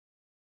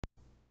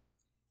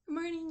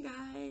morning,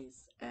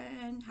 guys,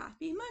 and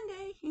happy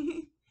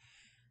Monday.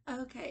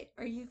 Okay,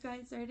 are you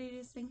guys ready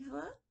to sing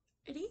hello?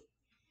 Ready?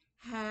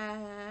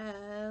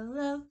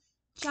 Hello,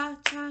 cha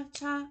cha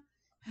cha.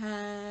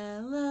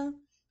 Hello,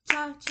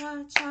 cha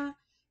cha cha.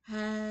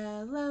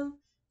 Hello,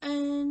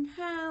 and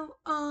how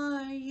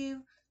are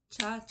you?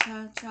 Cha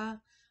cha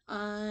cha.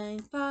 I'm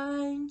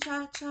fine,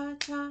 cha cha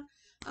cha.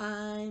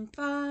 I'm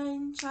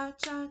fine, cha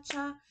cha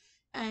cha.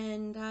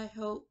 And I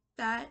hope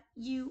that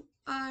you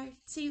are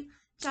too.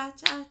 Cha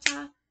cha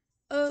cha.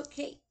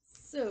 Okay,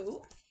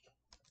 so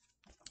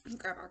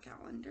grab our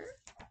calendar.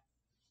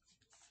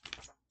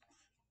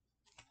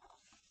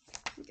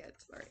 Get it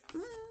to the right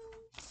one.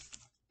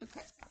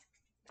 Okay.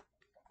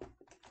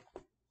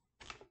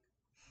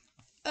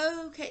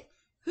 Okay.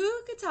 Who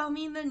could tell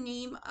me the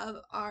name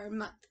of our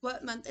month?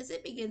 What month is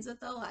it? Begins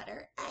with the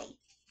letter A.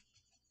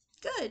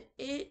 Good.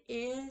 It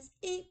is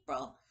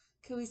April.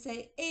 Can we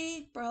say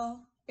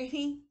April?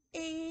 Ready?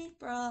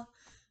 April.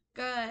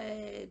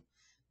 Good.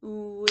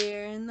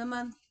 We're in the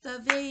month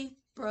of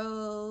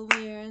April.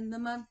 We're in the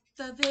month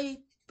of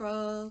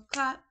April.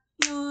 Clap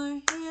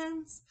your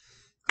hands.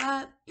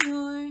 Clap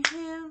your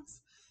hands.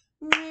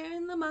 We're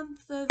in the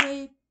month of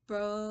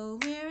April.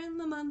 We're in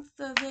the month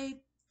of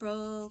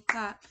April.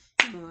 Clap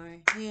your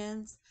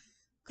hands.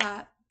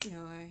 Clap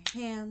your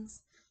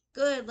hands.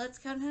 Good. Let's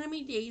count how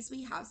many days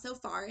we have so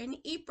far in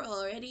April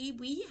already.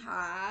 We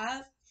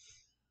have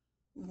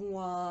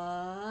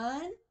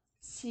 1,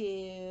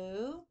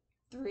 2,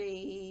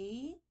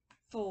 3,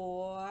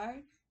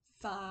 4,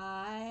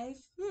 5.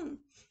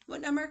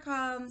 What number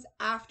comes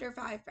after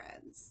 5,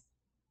 friends?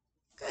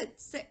 Good.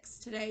 6.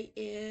 Today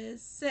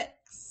is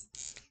 6.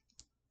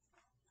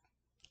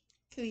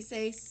 Can we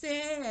say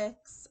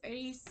 6?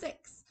 Ready?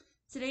 6.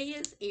 Today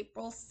is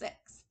April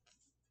 6th.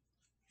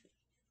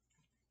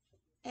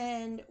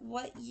 And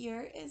what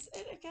year is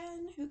it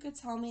again? Who could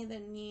tell me the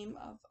name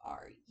of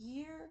our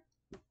year?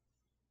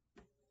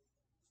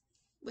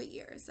 What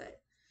year is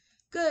it?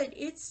 Good.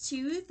 It's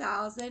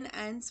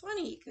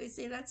 2020. Can we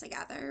say that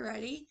together?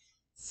 Ready?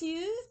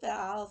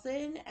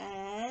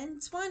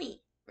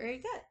 2020. Very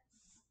good.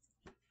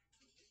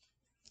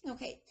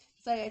 Okay.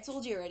 So I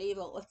told you already,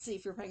 but let's see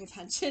if you're paying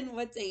attention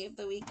what day of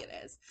the week it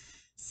is.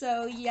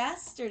 So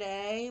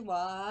yesterday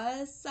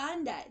was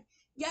Sunday.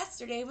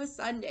 Yesterday was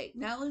Sunday.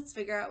 Now let's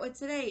figure out what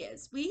today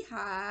is. We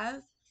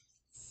have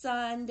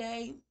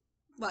Sunday.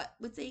 What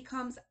day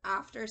comes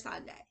after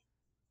Sunday?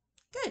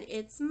 Good.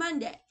 It's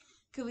Monday.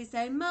 Could we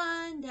say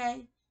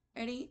Monday?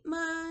 Ready?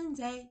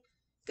 Monday.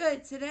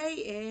 Good. Today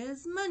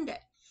is Monday.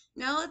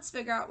 Now let's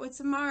figure out what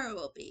tomorrow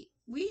will be.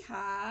 We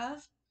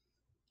have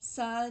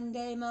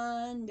Sunday,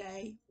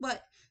 Monday.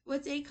 What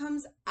day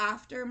comes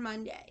after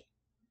Monday?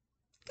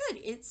 Good.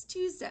 It's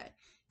Tuesday.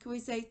 Can we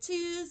say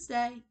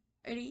Tuesday?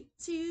 Ready?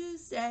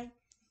 Tuesday.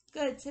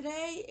 Good.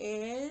 Today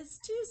is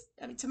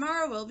Tuesday.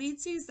 Tomorrow will be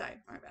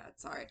Tuesday. My bad.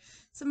 Sorry.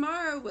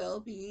 Tomorrow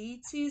will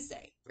be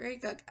Tuesday. Very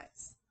good,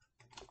 guys.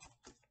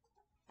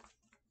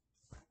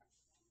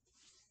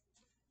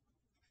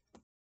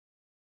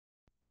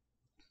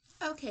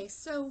 Okay,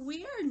 so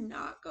we are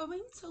not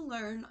going to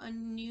learn a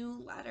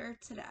new letter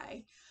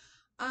today,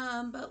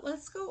 but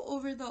let's go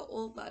over the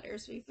old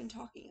letters we've been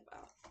talking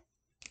about.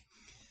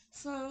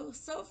 So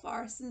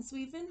far, since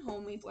we've been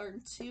home, we've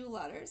learned 2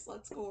 letters.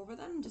 Let's go over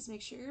them and just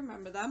make sure you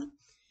remember them.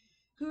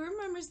 Who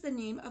remembers the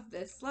name of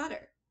this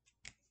letter?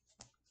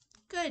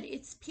 Good,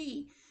 it's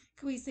P.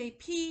 Can we say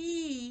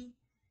P?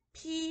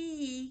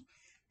 P.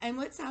 And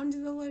what sound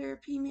does the letter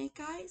P make,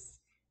 guys?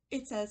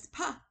 It says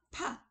pa,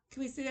 pa.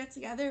 Can we say that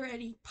together?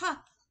 Ready?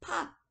 Pa,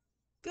 pa.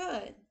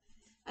 Good.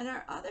 And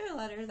our other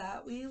letter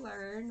that we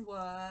learned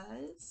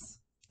was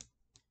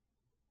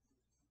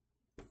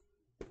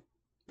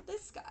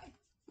this guy.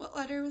 What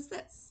letter was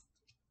this?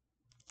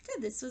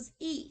 Good, this was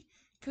E.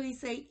 Can we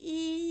say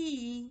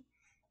E?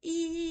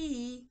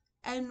 E.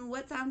 And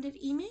what sound did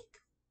E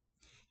make?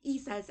 E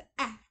says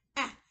ah,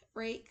 ah,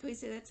 right? Can we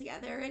say that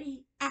together?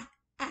 Ready? Ah,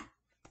 ah.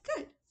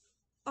 Good.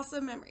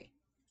 Awesome memory.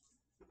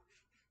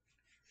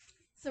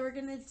 So we're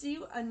going to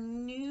do a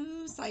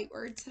new sight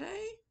word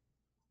today.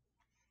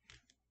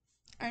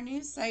 Our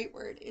new sight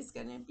word is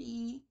going to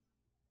be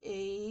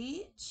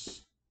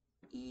H-E-R-E.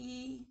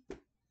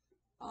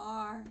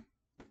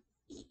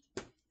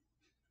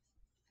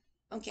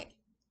 Okay.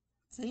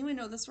 Does anyone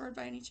know this word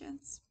by any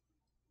chance?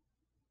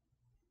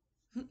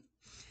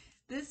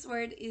 This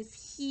word is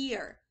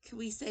here. Can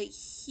we say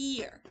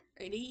here?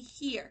 Ready?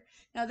 Here.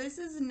 Now this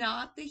is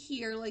not the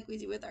hear like we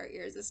do with our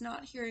ears. It's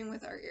not hearing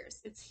with our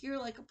ears. It's here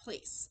like a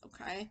place,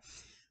 okay?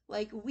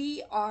 Like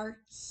we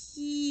are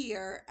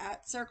here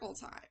at circle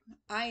time.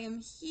 I am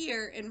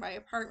here in my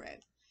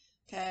apartment,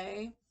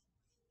 okay?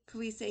 Could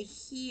we say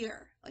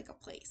here like a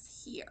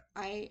place? Here.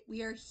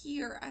 We are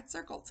here at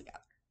circle together,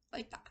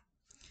 like that.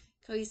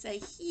 Could we say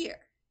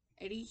here?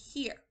 Ready?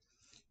 Here.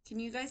 Can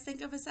you guys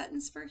think of a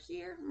sentence for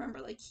here? Remember,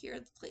 like here,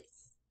 the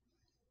place.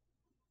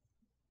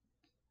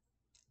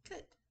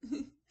 Good.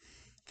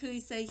 Could we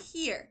say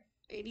here?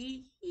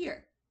 Ready?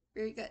 Here.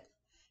 Very good.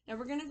 Now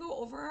we're going to go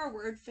over our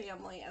word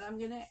family, and I'm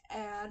going to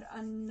add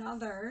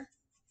another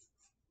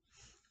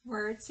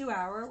word to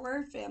our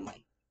word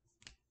family.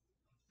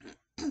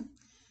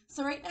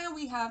 So right now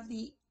we have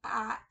the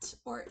at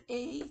or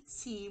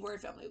AT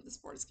word family. This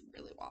board is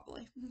really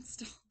wobbly.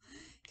 Still,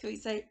 can we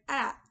say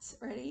at?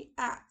 Ready?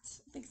 At.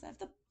 I think I have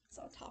it's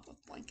on top of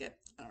blanket.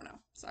 I don't know.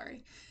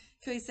 Sorry.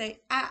 Can we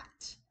say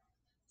at?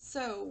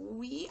 So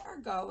we are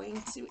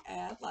going to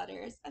add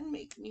letters and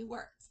make new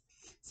words.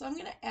 So I'm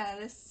going to add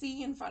a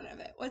C in front of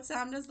it. What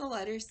sound does the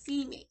letter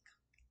C make?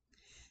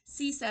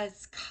 C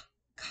says k,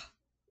 k,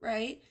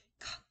 right?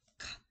 K,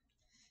 k.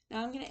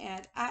 Now I'm going to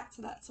add at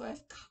to that. So I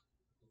have k,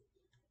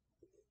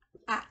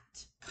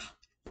 at, k,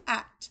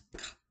 at,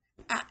 k,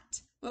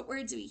 at. What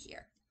word do we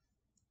hear?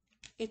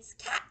 It's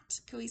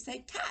cat. Can we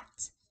say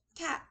cat?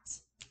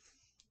 Cat.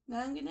 Now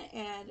I'm going to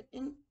add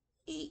an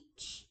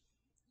H.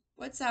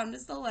 What sound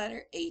does the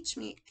letter H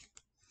make?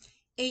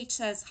 H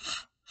says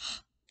h,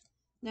 h.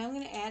 Now I'm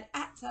going to add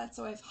at to that.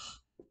 So I have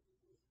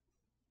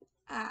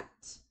h,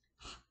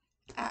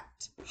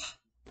 at,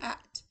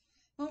 at.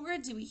 What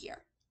word do we hear?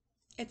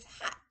 It's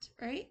hat,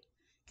 right?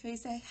 Can we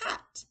say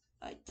hat?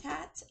 A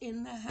cat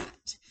in the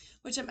hat,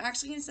 which I'm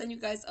actually going to send you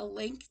guys a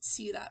link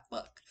to that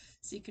book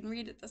so you can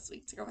read it this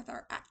week to go with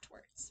our act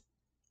words.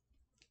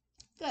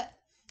 Good.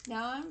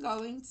 Now I'm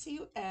going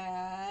to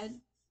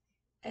add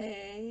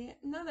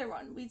another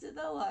one. We did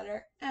the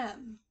letter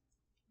M.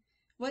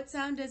 What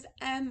sound does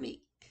M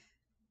make?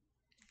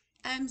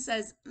 M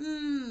says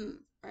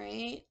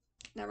right?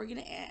 Now we're going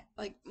to add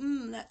like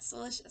that's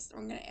delicious.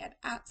 And we're going to add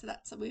at to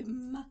that. So we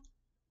m,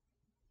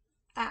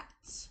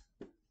 at,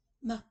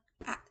 m,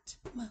 at,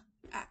 m,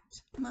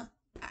 at, m,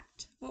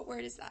 at. What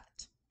word is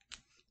that?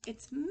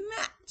 It's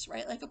mat,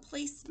 right? Like a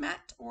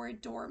placemat or a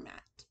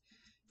doormat.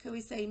 Could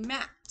we say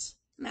mat,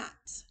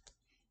 mat?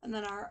 And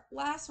then our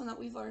last one that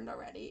we've learned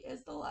already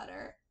is the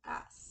letter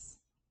S.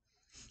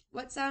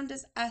 What sound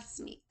does S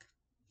make?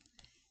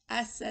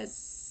 S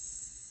says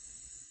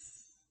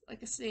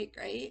like a snake,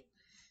 right?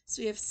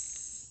 So we have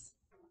s,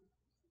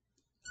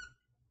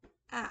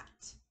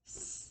 at,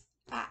 s,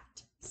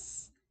 at,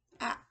 s,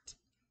 at.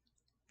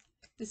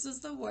 This was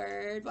the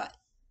word, what?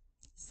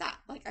 Sat,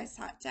 like I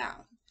sat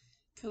down.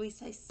 Could we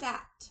say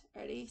sat?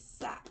 Ready?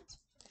 Sat.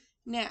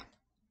 Now,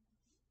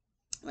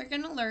 we're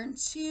going to learn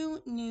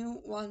 2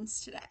 new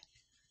ones today.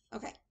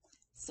 Okay,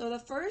 so the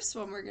first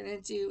one we're going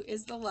to do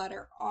is the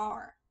letter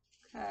R.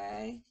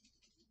 Okay.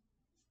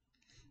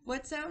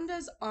 What sound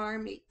does R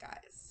make,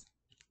 guys?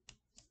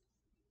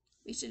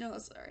 We should know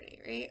this already,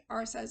 right?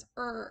 R says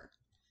Can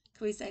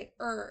we say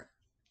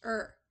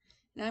Now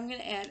I'm going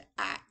to add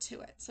at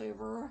to it. So we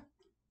have R,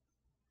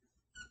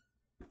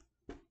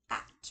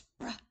 at,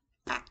 r,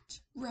 at,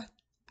 r,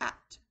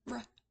 at,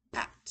 r,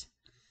 at.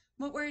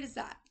 What word is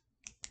that?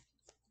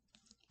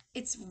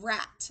 It's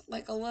rat,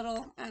 like a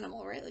little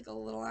animal, right? Like a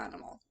little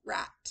animal.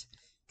 Rat.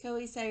 Can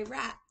we say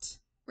rat?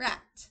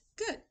 Rat.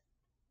 Good.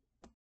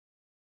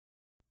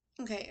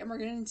 Okay, and we're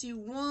going to do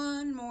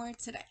one more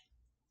today.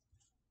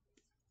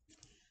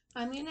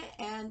 I'm going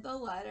to add the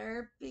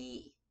letter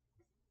B.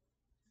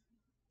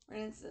 We're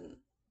going to do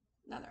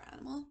another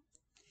animal.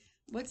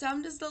 What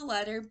sound does the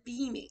letter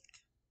B make?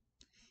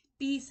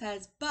 B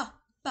says ba,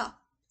 ba.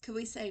 Could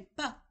we say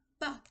ba,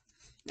 ba?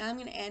 Now I'm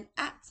going to add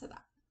at to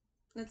that.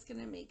 That's going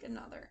to make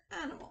another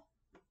animal.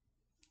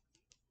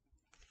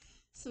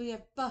 So we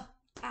have ba,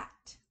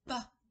 at,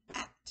 ba,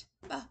 at,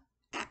 ba,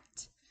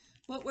 at.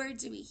 What word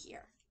do we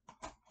hear?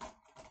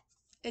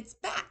 It's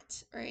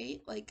bat,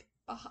 right? Like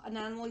an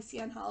animal we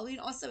see on Halloween.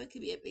 Also, it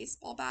could be a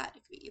baseball bat.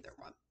 It could be either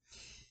one.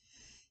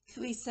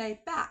 Could we say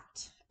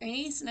bat?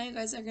 Ready? So now you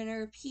guys are going to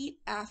repeat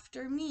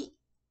after me.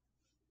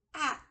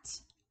 At,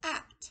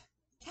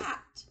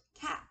 cat,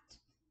 cat,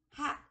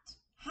 hat,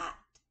 hat,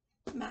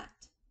 mat,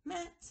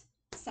 mat,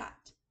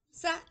 sat,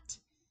 sat,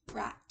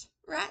 rat,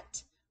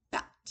 rat,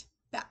 bat,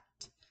 bat.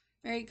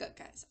 Very good,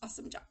 guys.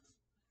 Awesome job.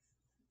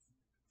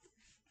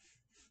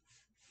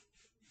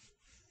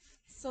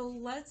 So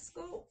let's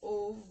go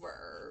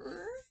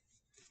over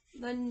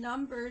the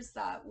numbers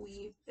that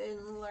we've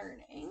been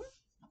learning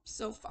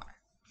so far.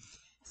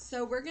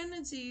 So we're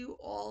going to do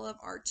all of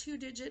our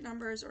 2-digit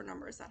numbers or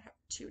numbers that have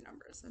 2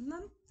 numbers in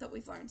them that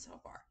we've learned so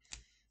far.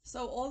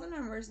 So all the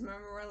numbers,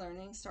 remember we're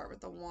learning, start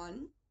with a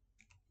 1.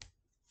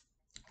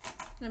 And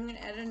I'm going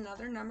to add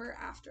another number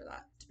after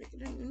that to make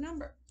it a new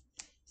number.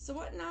 So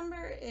what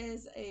number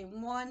is a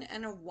 1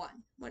 and a 1?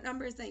 What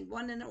number is a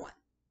 1 and a 1?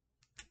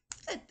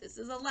 Good, this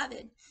is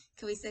 11.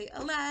 Can we say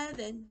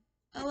 11,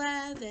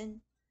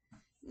 11?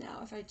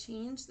 Now if I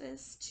change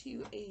this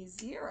to a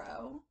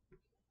 0,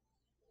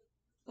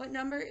 what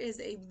number is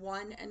a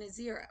 1 and a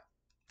 0?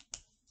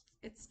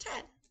 It's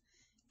 10.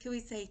 Can we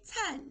say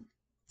 10,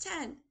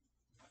 10?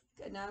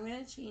 Good, now I'm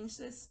going to change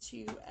this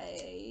to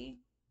a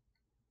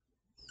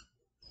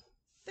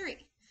 3.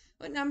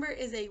 What number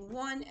is a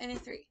 1 and a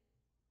 3?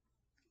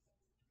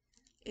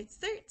 It's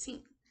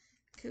 13.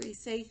 Could we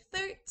say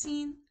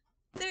 13,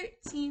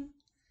 13?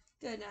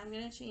 Good, now I'm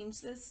going to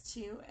change this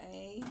to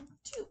a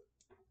 2.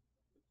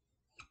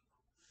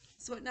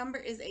 So what number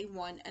is a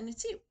 1 and a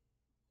 2?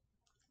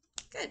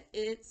 Good.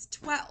 It's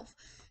 12.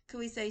 Could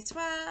we say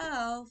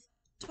 12?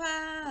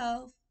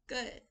 12.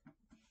 Good.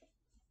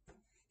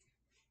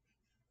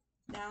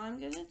 Now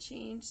I'm going to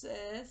change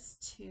this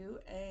to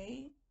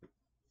a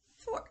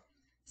 4.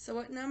 So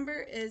what number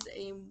is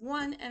a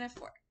 1 and a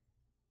 4?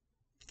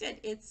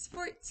 Good. It's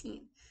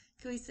 14.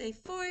 Could we say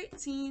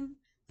 14?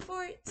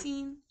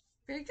 14.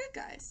 Very good,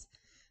 guys.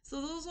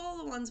 So those are all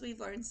the ones we've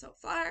learned so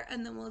far,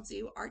 and then we'll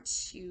do our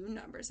 2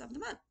 numbers of the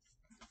month,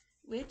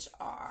 which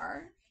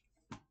are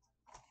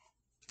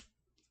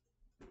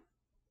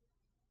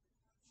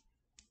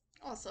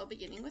also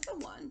beginning with a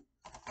 1.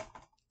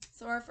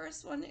 So our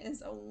first one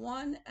is a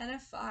 1 and a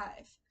 5.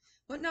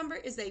 What number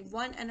is a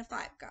 1 and a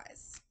 5,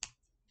 guys?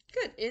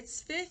 Good.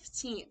 It's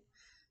 15.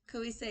 Could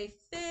we say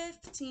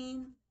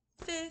 15?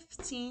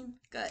 15.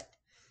 Good.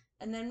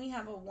 And then we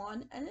have a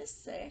 1 and a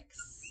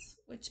 6,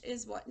 which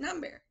is what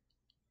number?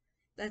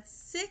 That's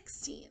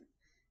 16.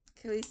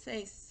 Could we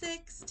say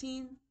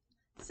 16?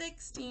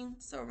 16.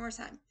 So one more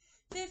time.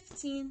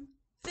 15,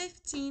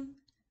 15,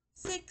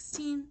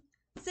 16,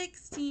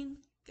 16.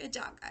 Good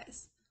job,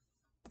 guys.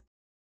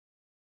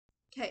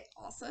 Okay,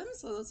 awesome.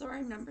 So those are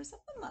our numbers of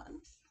the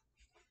month.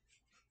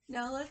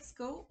 Now let's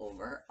go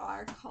over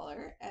our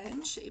color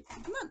and shape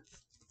of the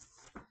month.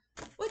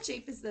 What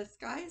shape is this,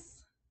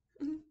 guys?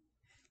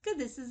 Good,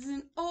 this is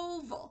an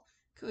oval.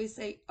 Could we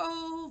say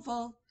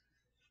oval?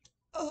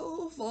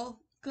 Oval.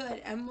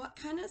 Good, and what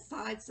kind of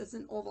sides does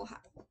an oval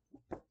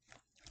have?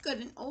 Good,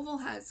 an oval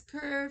has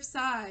curved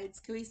sides.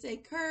 Could we say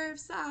curved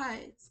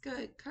sides?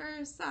 Good,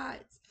 curved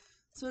sides.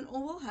 So an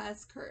oval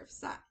has curved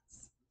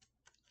sides.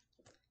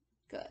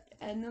 Good,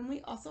 and then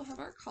we also have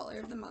our color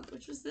of the month,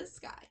 which was this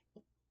guy.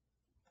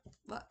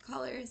 What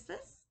color is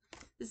this?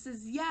 This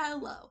is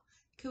yellow.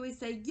 Could we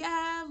say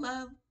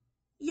yellow?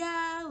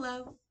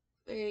 Yellow.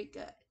 Very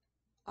good.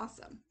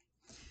 Awesome.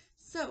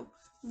 So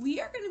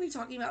we are going to be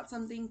talking about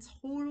something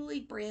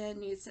totally brand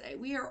new today.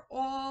 We are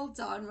all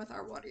done with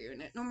our water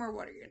unit. No more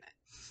water unit.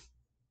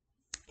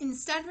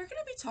 Instead, we're going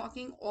to be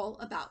talking all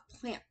about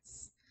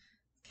plants.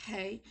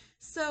 Okay,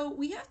 so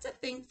we have to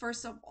think,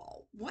 first of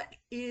all, what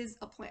is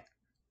a plant?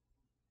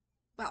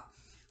 Well,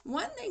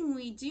 one thing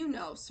we do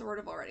know sort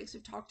of already, because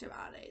we've talked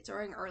about it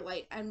during our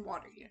light and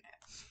water unit,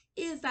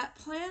 is that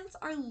plants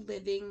are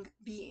living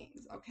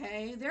beings,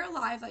 okay? They're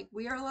alive like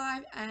we are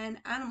alive, and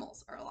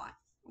animals are alive,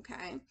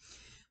 okay?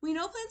 We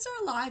know plants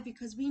are alive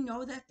because we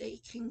know that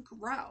they can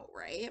grow,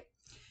 right?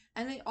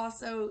 And they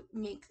also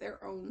make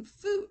their own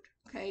food,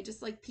 okay?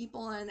 Just like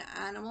people and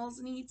animals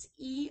need to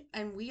eat,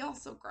 and we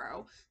also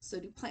grow, so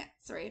do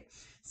plants, right?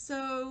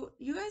 So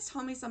you guys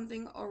tell me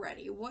something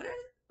already. What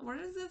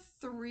are the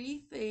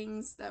 3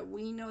 things that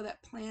we know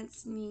that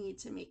plants need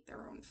to make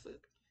their own food?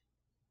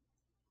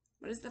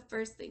 What is the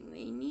first thing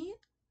they need?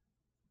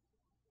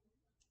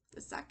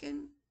 The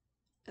second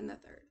and the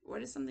third.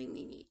 What is something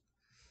they need?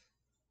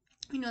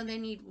 We know they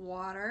need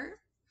water,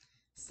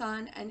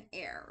 sun, and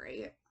air,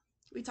 right?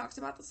 We talked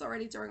about this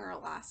already during our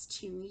last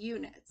 2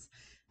 units.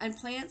 And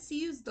plants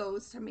use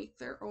those to make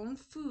their own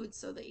food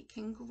so they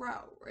can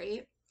grow,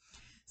 right?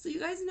 So you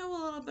guys know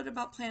a little bit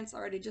about plants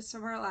already just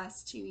from our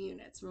last 2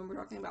 units when we're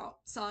talking about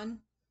sun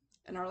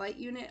in our light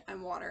unit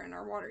and water in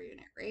our water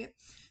unit, right?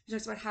 We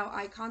talked about how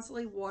I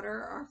constantly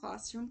water our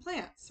classroom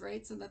plants,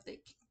 right? So that they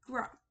can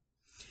grow.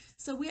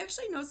 So we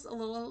actually know a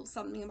little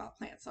something about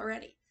plants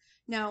already.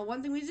 Now,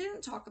 one thing we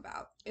didn't talk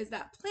about is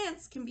that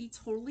plants can be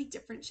totally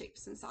different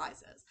shapes and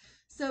sizes.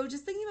 So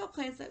just thinking about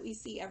plants that we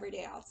see every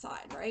day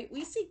outside, right?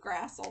 We see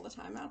grass all the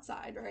time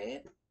outside,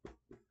 right?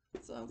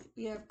 So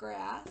we have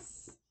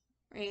grass,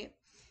 right?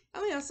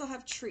 And we also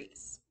have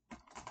trees.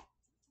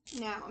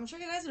 Now, I'm sure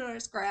you guys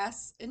noticed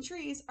grass and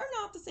trees are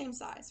not the same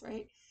size,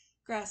 right?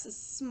 Grass is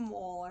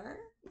smaller,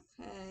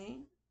 okay?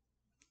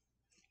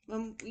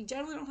 When we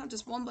generally don't have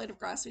just one blade of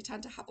grass, we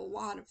tend to have a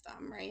lot of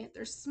them, right?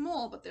 They're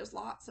small, but there's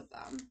lots of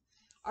them.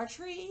 Our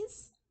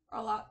trees are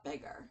a lot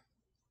bigger,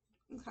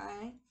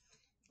 okay?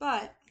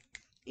 But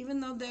even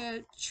though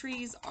the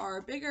trees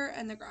are bigger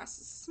and the grass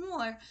is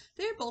smaller,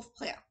 they're both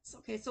plants,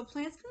 okay? So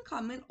plants can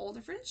come in all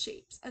different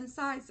shapes and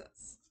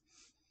sizes.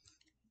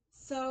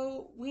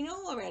 So we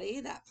know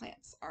already that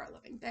plants are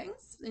living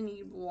things. They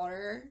need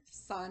water,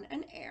 sun,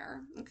 and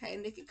air, okay?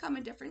 And they can come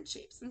in different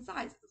shapes and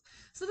sizes.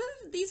 So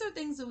these are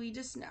things that we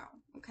just know,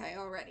 okay,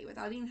 already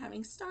without even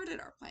having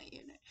started our plant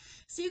unit.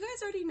 So you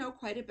guys already know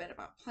quite a bit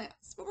about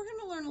plants, but we're going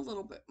to learn a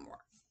little bit more.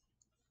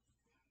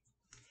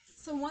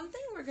 So one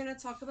thing we're going to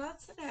talk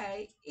about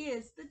today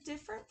is the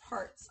different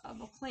parts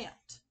of a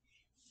plant.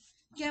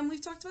 Again,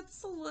 we've talked about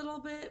this a little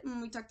bit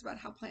when we talked about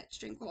how plants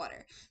drink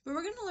water, but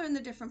we're going to learn the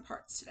different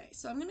parts today.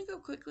 So I'm going to go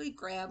quickly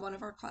grab one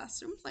of our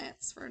classroom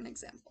plants for an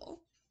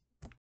example.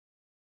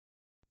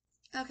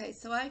 Okay,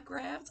 so I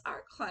grabbed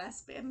our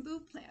class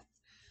bamboo plant.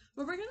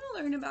 What we're going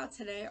to learn about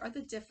today are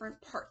the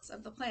different parts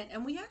of the plant.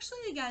 And we actually,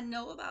 again,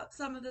 know about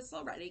some of this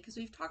already because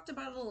we've talked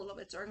about it a little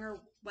bit during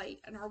our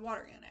light and our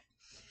water unit.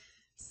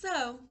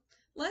 So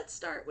let's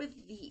start with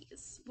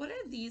these. What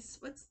are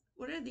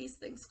these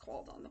things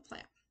called on the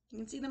plant? You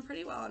can see them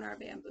pretty well in our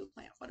bamboo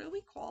plant. What do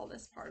we call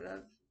this part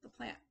of the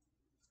plant?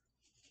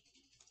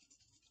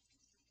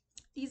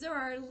 These are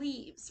our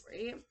leaves,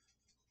 right?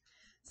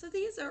 So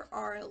these are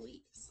our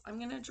leaves. I'm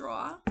going to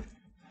draw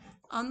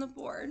on the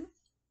board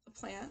the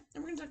plant,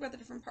 and we're going to talk about the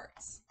different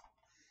parts.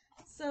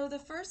 So the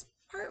first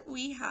part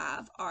we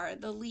have are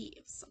the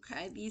leaves,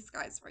 okay? These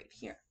guys right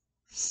here.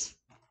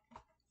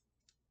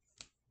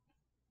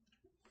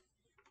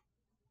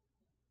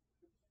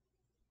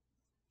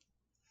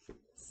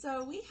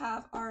 So we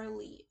have our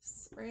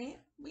leaves, right?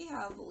 We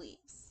have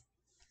leaves.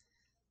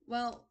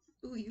 Well,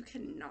 ooh, you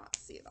cannot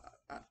see that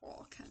at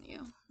all, can you?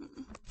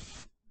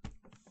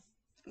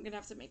 I'm going to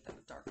have to make that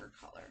a darker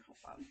color. Hold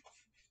on.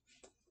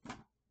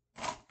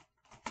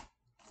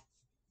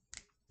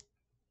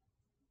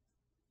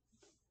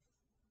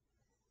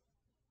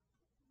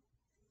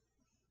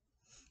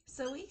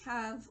 So we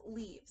have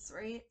leaves,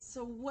 right?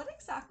 So what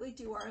exactly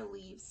do our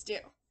leaves do?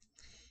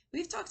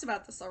 We've talked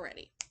about this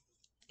already.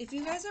 If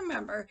you guys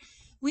remember,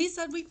 we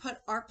said we put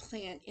our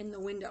plant in the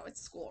window at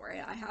school,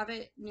 right? I have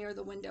it near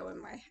the window in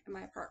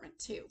my apartment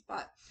too,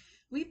 but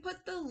we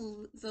put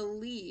the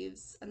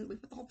leaves, and we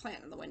put the whole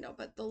plant in the window,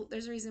 but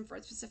there's a reason for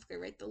it specifically,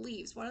 right? The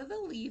leaves. What do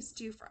the leaves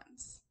do,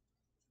 friends?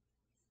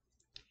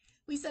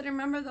 We said,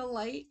 remember, the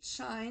light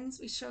shines.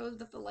 We showed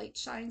that the light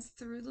shines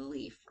through the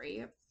leaf,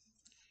 right?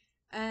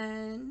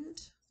 And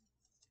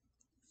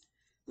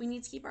we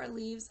need to keep our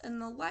leaves in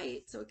the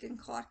light so it can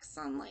collect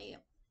sunlight,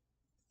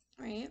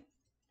 right?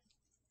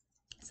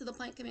 So the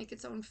plant can make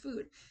its own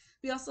food.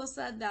 We also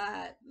said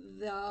that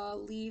the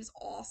leaves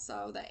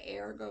also, the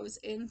air goes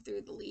in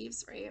through the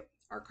leaves, right?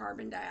 Our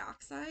carbon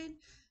dioxide,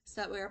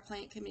 so that way our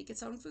plant can make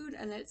its own food,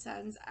 and it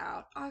sends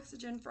out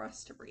oxygen for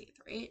us to breathe,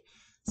 right?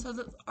 So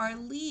that our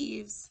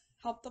leaves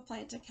help the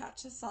plant to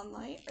catch the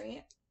sunlight,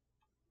 right?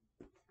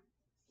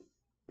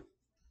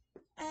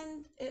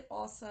 And it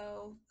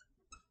also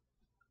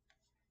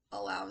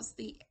allows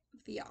the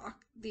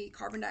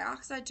carbon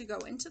dioxide to go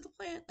into the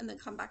plant and then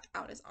come back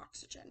out as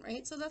oxygen,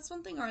 right? So that's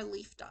one thing our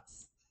leaf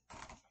does.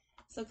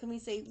 So can we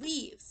say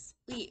leaves?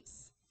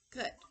 Leaves.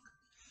 Good.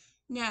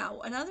 Now,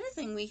 another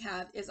thing we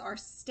have is our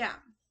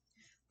stem.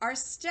 Our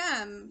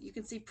stem, you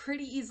can see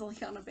pretty easily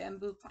on a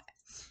bamboo plant,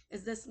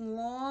 is this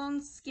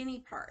long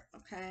skinny part,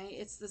 okay?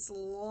 It's this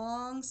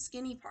long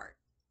skinny part.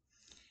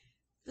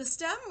 The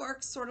stem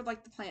works sort of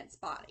like the plant's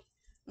body.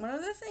 One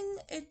of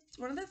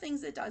the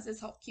things it does is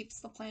help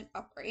keeps the plant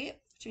upright,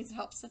 which means it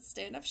helps it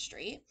stand up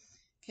straight.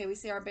 Okay, we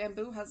see our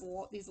bamboo has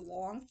these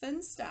long,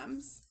 thin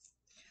stems.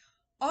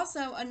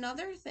 Also,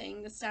 another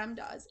thing the stem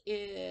does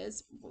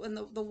is when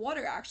the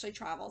water actually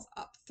travels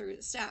up through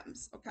the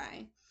stems,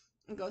 okay,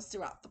 and goes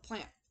throughout the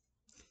plant.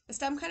 The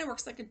stem kind of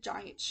works like a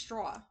giant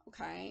straw,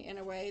 okay, in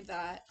a way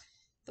that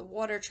the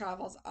water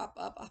travels up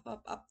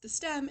the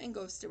stem and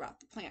goes throughout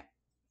the plant.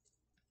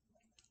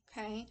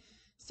 Okay,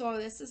 so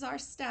this is our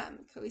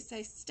stem. Could we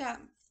say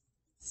stem?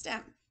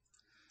 Stem.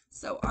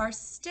 So our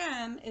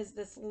stem is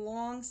this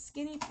long,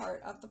 skinny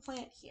part of the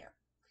plant here.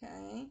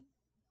 Okay.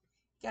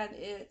 Again,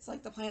 it's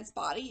like the plant's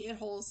body. It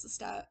holds the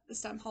stem. The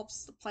stem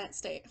helps the plant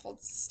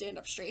stand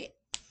up straight.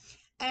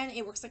 And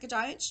it works like a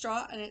giant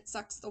straw, and it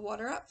sucks the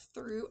water up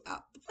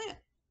throughout the plant.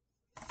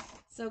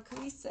 So could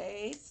we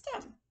say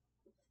stem?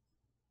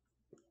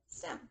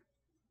 Stem.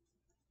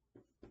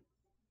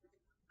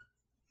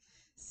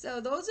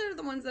 So those are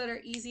the ones that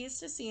are easiest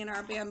to see in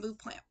our bamboo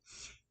plant.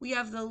 We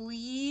have the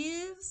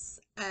leaves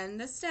and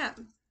the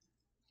stem.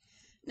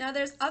 Now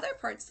there's other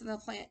parts of the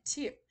plant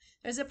too.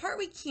 There's a part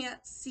we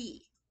can't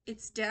see.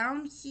 It's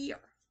down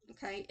here,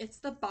 okay? It's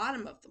the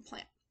bottom of the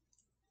plant.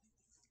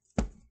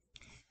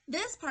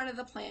 This part of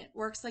the plant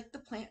works like the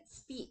plant's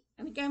feet.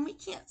 And again, we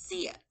can't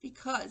see it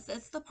because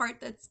that's the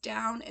part that's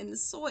down in the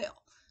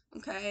soil.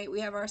 Okay, we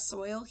have our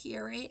soil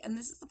here, right? And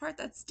this is the part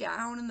that's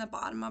down in the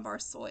bottom of our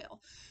soil.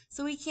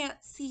 So we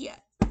can't see it.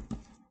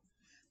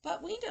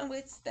 But we know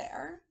it's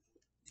there.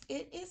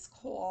 It is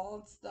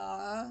called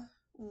the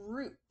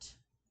root.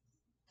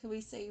 Could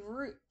we say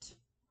root?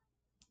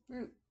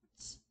 Root.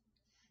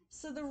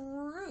 So the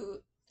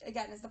root,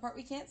 again, is the part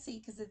we can't see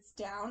because it's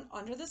down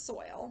under the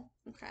soil.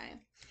 Okay.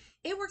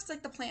 It works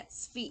like the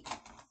plant's feet.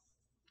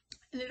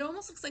 And it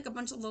almost looks like a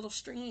bunch of little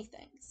stringy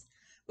things.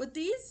 What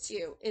these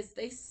do is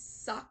they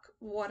suck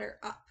water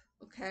up,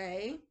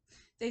 okay?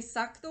 They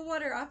suck the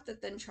water up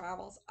that then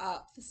travels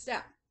up the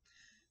stem.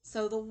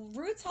 So the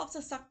roots help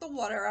to suck the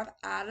water up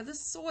out of the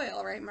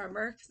soil, right?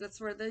 Remember, because that's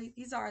where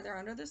these are. They're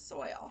under the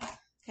soil.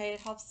 Okay,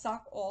 it helps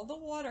suck all the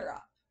water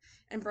up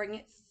and bring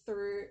it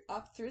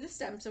up through the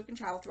stem so it can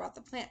travel throughout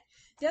the plant.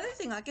 The other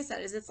thing, like I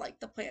said, is it's like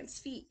the plant's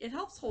feet. It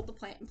helps hold the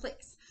plant in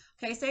place.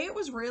 Okay, say it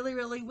was really,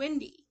 really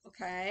windy.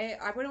 Okay,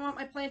 I wouldn't want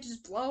my plant to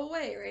just blow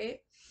away, right?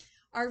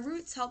 Our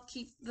roots help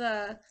keep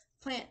the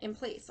plant in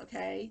place,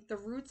 okay? The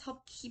roots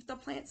help keep the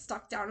plant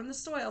stuck down in the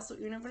soil so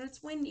even when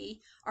it's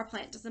windy, our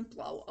plant doesn't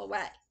blow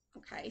away,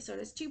 okay? So it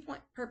has two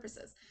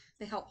purposes.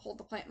 They help hold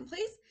the plant in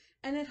place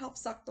and it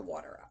helps suck the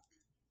water up,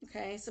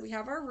 okay? So we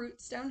have our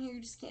roots down here.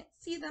 You just can't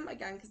see them,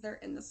 again, because they're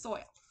in the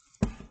soil.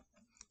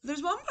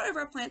 There's one part of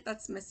our plant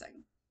that's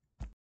missing.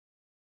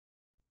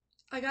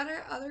 I got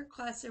our other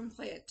classroom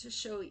plant to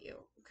show you,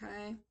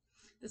 okay?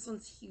 This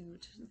one's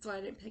huge. That's why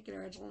I didn't pick an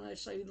original one to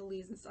show you the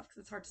leaves and stuff, because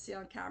it's hard to see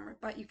on camera,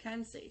 but you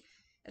can see.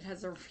 It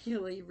has a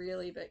really,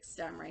 really big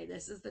stem, right?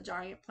 This is the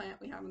giant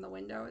plant we have in the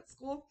window at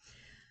school.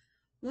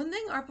 One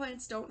thing our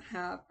plants don't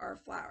have are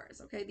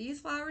flowers, okay?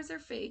 These flowers are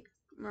fake.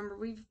 Remember,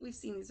 we've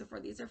seen these before.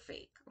 These are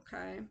fake,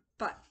 okay?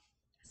 But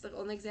it's the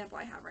only example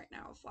I have right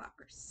now of flowers.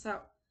 So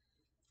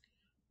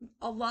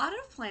a lot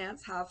of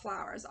plants have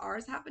flowers.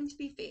 Ours happen to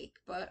be fake,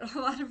 but a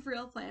lot of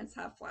real plants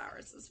have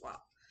flowers as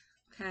well,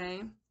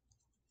 okay?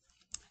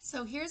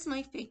 So here's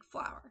my fake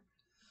flower,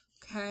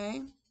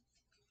 okay?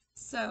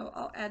 So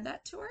I'll add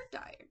that to our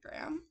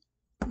diagram,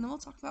 and then we'll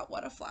talk about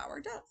what a flower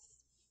does.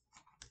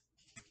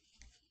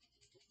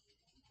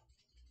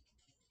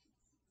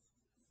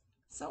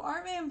 So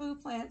our bamboo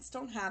plants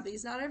don't have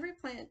these. Not every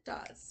plant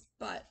does,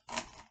 but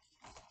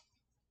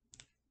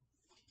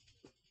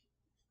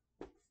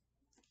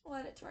we'll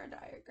add it to our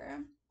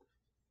diagram.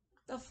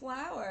 The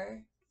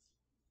flower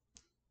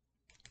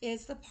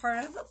is the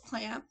part of the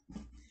plant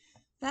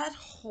that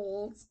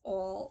holds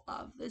all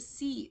of the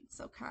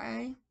seeds,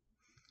 okay?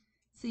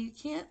 So you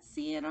can't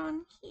see it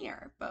on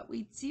here, but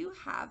we do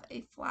have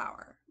a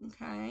flower,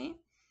 okay?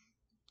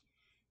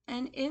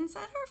 And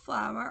inside our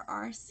flower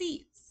are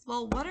seeds.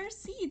 Well, what are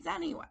seeds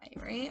anyway,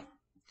 right?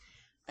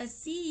 A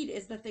seed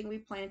is the thing we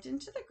plant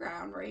into the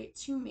ground, right,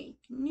 to make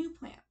new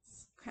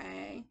plants,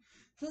 okay?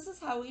 So this is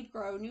how we'd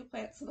grow new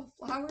plants. So the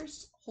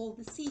flowers hold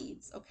the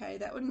seeds, okay,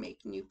 that would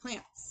make new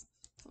plants.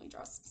 So let me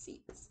draw some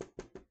seeds.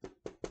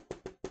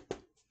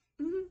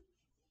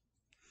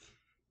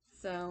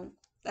 So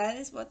that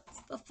is what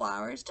the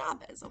flower's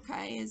job is,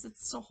 okay, is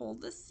it's to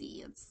hold the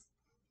seeds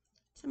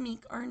to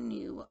make our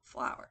new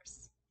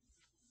flowers.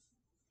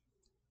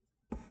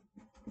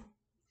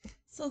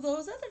 So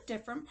those are the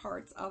different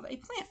parts of a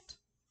plant.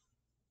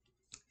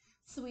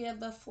 So we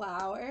have the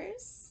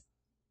flowers,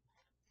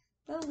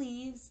 the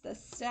leaves, the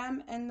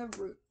stem, and the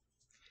root.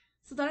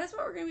 So that is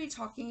what we're going to be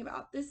talking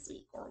about this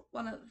week, or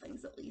one of the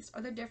things at least,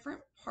 are the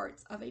different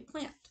parts of a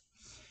plant.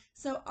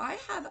 So I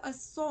have a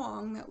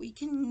song that we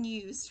can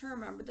use to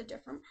remember the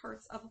different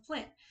parts of a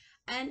plant.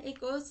 And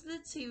it goes to the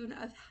tune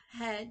of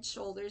head,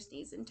 shoulders,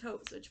 knees, and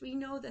toes, which we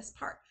know this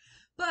part.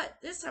 But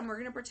this time we're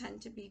going to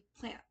pretend to be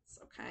plants,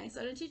 okay? So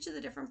I'm going to teach you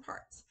the different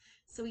parts.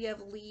 So we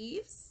have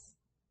leaves.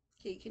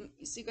 Okay,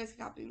 so you guys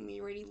can copy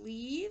me. Ready?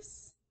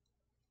 Leaves,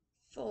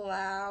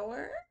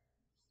 flower,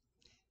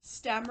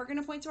 stem. We're going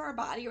to point to our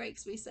body, right?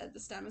 Because we said the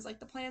stem is like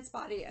the plant's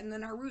body. And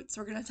then our roots,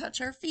 we're going to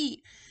touch our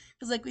feet.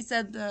 Because like we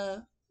said,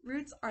 the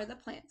roots are the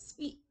plant's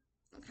feet,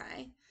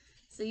 okay?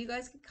 So you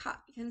guys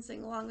can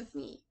sing along with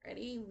me.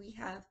 Ready? We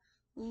have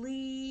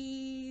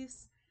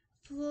leaves,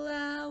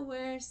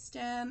 flower,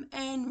 stem,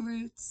 and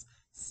roots,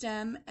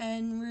 stem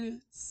and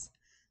roots.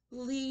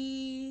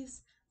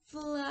 Leaves,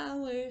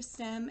 flower,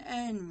 stem,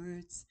 and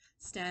roots,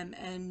 stem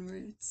and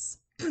roots.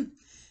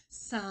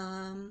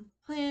 Some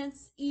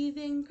plants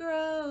even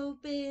grow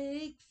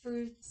big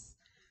fruits.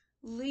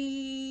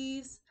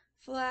 Leaves,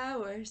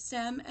 flower,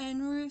 stem,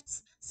 and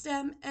roots,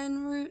 stem,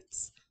 and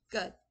roots.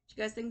 Good. Do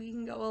you guys think we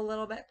can go a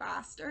little bit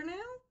faster now?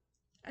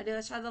 I do.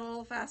 Let's try that a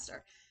little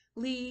faster.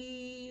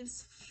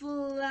 Leaves,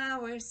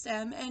 flower,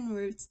 stem, and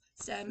roots,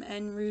 stem,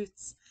 and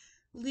roots.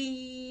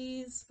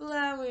 Leaves,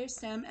 flower,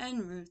 stem,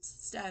 and roots,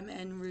 stem,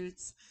 and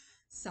roots.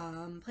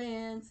 Some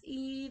plants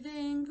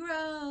even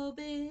grow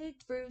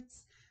big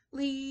fruits.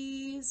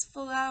 Leaves,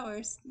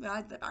 flowers,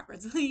 I did that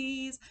backwards.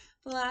 Leaves,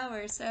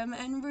 flowers, stem,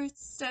 and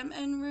roots, stem,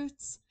 and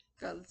roots.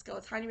 Good, let's go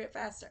a tiny bit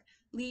faster.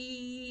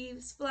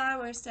 Leaves,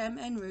 flowers, stem,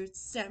 and roots,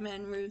 stem,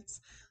 and roots.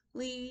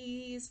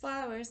 Leaves,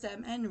 flowers,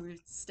 stem, and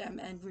roots, stem,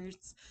 and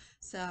roots.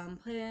 Some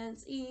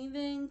plants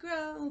even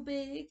grow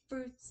big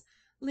fruits.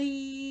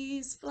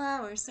 Leaves,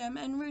 flowers, stem,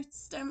 and roots,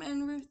 stem,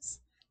 and roots.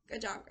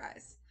 Good job,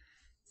 guys.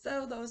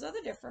 So those are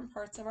the different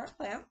parts of our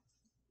plant.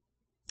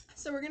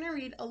 So we're going to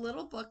read a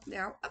little book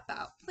now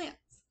about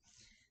plants.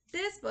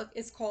 This book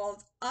is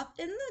called Up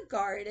in the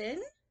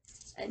Garden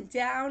and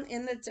Down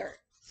in the Dirt.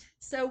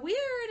 So we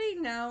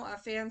already know a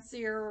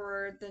fancier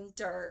word than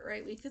dirt,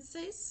 right? We could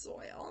say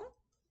soil.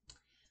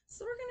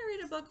 So we're going to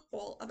read a book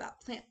all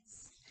about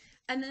plants.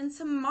 And then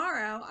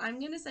tomorrow, I'm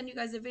going to send you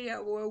guys a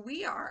video where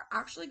we are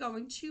actually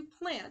going to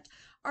plant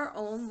our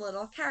own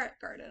little carrot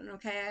garden,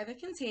 okay? I have a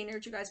container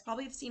that you guys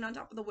probably have seen on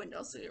top of the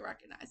window, so you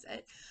recognize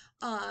it.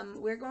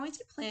 We're going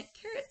to plant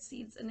carrot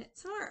seeds in it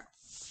tomorrow.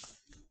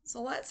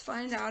 So let's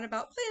find out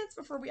about plants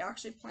before we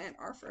actually plant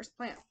our first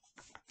plant.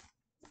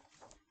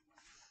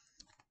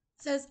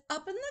 It says,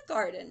 up in the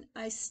garden,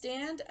 I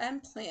stand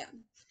and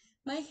plan.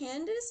 My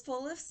hand is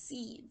full of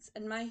seeds,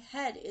 and my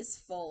head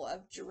is full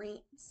of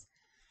dreams.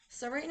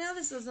 So right now,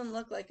 this doesn't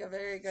look like a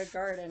very good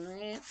garden,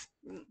 right?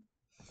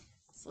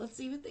 So let's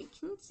see what they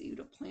can do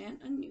to plant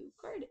a new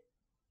garden.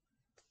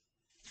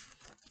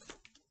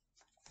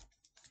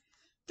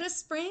 The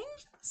spring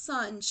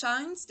sun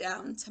shines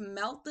down to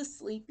melt the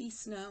sleepy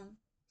snow.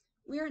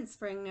 We're in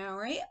spring now,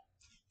 right?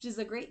 Which is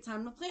a great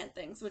time to plant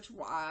things, which is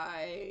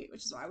why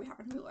we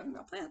happen to be learning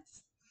about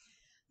plants.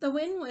 The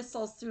wind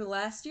whistles through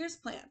last year's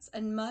plants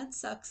and mud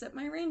sucks at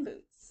my rain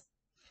boots.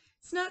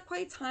 It's not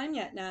quite time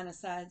yet, Nana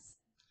says.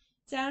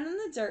 Down in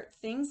the dirt,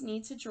 things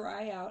need to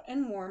dry out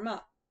and warm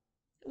up.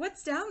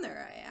 What's down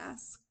there, I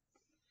ask.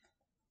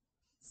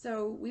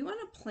 So we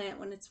want to plant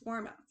when it's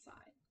warm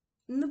outside.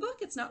 In the book,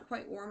 it's not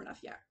quite warm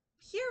enough yet.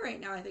 Here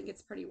right now, I think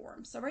it's pretty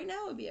warm. So right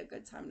now would be a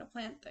good time to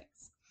plant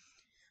things.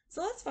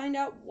 So let's find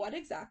out what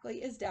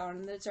exactly is down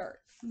in the dirt.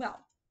 Well,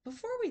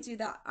 before we do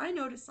that, I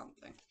noticed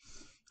something.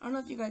 I don't know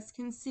if you guys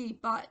can see,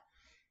 but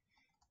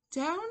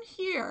down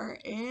here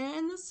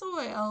in the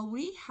soil,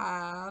 we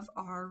have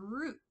our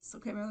roots.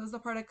 Okay, remember that was the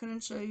part I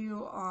couldn't show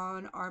you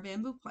on our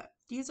bamboo plant.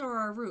 These are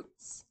our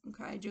roots.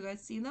 Okay, do you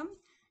guys see them?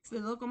 So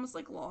they look almost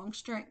like long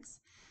strings.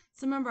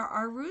 So remember,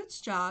 our roots'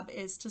 job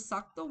is to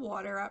suck the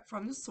water up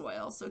from the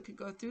soil so it could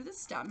go through the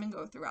stem and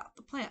go throughout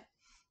the plant.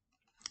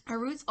 Our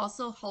roots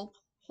also help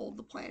hold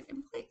the plant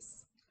in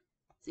place.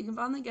 So you can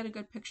finally get a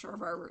good picture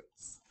of our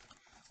roots.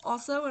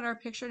 Also, in our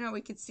picture now,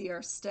 we could see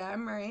our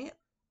stem, right?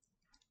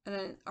 And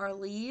then our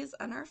leaves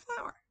and our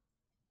flower.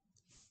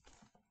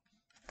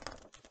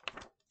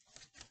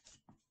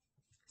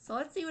 So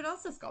let's see what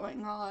else is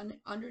going on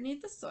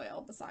underneath the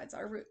soil besides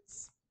our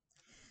roots.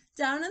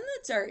 Down in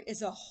the dirt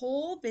is a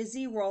whole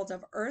busy world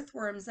of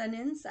earthworms and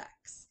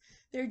insects.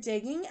 They're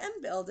digging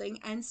and building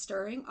and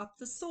stirring up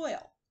the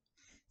soil.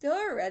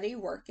 They're already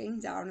working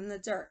down in the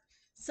dirt.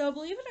 So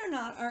believe it or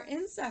not, our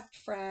insect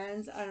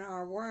friends and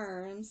our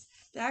worms,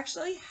 they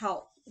actually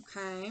help,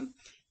 okay?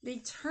 They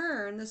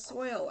turn the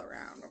soil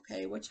around,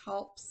 okay, which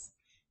helps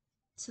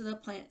to the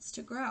plants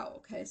to grow,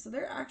 okay? So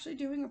they're actually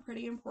doing a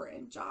pretty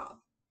important job.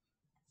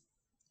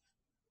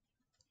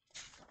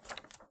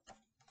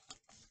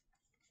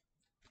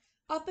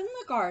 Up in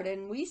the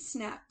garden, we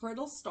snap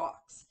brittle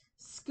stalks,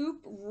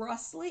 scoop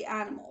rustly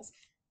animals,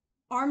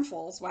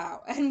 armfuls,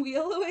 wow, and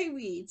wheel away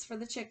weeds for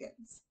the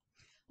chickens.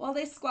 While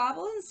they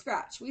squabble and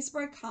scratch, we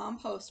spread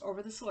compost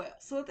over the soil.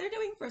 So what they're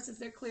doing first is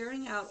they're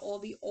clearing out all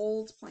the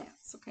old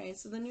plants, okay,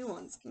 so the new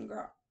ones can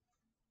grow.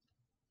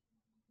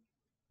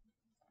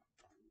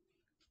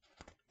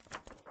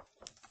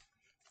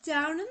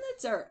 Down in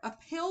the dirt, a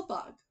pill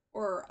bug,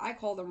 or I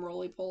call them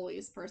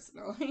roly-polies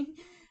personally,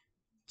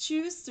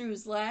 chews through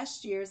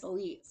last year's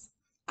leaves.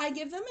 I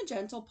give them a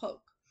gentle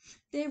poke.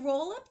 They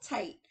roll up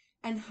tight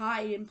and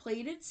hide in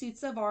plated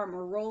suits of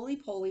armor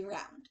roly-poly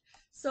round.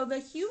 So the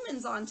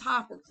humans on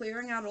top are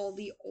clearing out all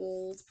the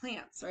old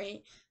plants,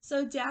 right?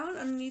 So down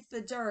underneath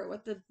the dirt,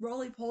 what the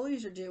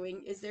roly-polies are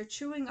doing is they're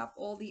chewing up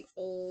all the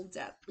old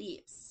dead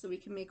leaves so we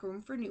can make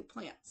room for new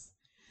plants.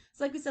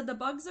 So like we said, the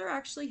bugs are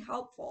actually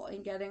helpful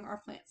in getting our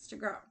plants to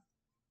grow.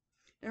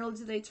 Not only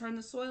do they turn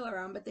the soil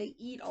around, but they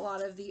eat a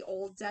lot of the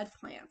old dead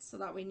plants so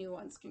that way new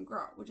ones can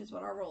grow, which is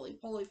what our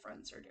roly-poly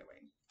friends are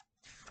doing.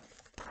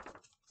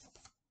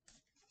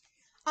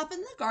 Up in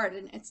the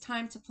garden, it's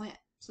time to plant.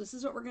 So this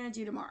is what we're going to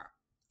do tomorrow.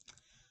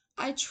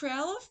 I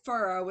trail a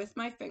furrow with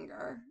my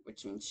finger,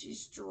 which means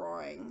she's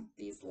drawing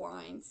these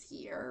lines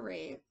here,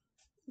 right?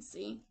 You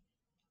see?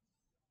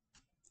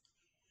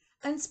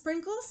 And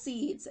sprinkle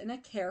seeds in a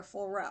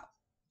careful row.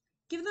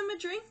 Give them a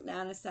drink,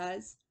 Nana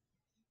says.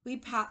 We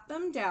pat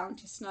them down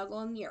to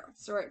snuggle in the earth.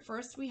 So at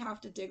first we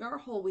have to dig our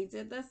hole. We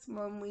did this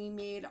when we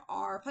made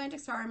our plant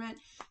experiment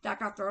that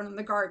got thrown in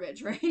the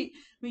garbage, right?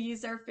 We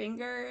used our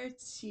finger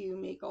to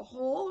make a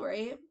hole,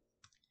 right?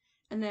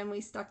 And then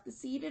we stuck the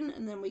seed in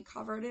and then we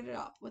covered it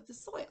up with the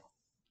soil.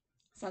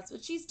 So that's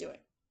what she's doing.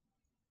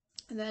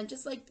 And then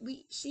just like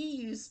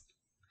she's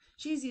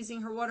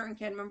using her watering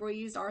can. Remember we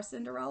used our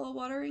Cinderella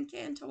watering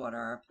can to water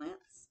our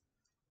plants?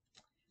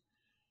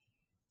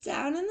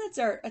 Down in the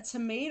dirt, a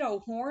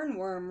tomato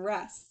hornworm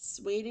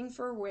rests, waiting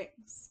for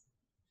wings.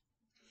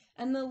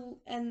 And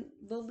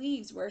the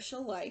leaves where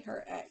she'll lay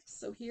her eggs.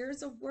 So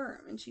here's a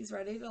worm, and she's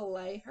ready to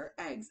lay her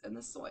eggs in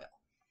the soil.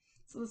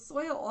 So the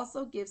soil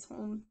also gives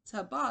home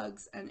to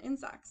bugs and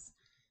insects,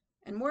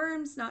 and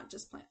worms, not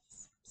just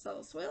plants. So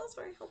the soil is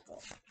very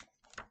helpful.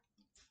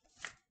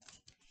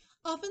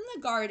 Up in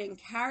the garden,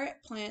 carrot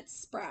plants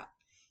sprout.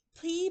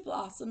 Pea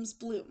blossoms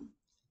bloom.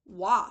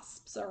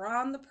 Wasps are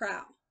on the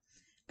prowl.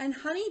 And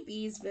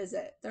honeybees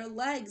visit, their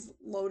legs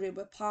loaded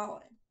with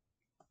pollen.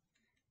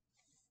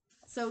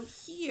 So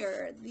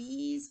here,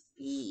 these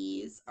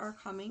bees are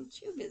coming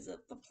to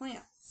visit the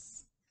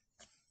plants.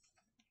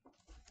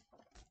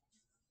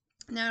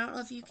 Now, I don't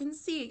know if you can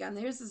see again,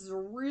 this is a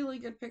really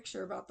good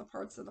picture about the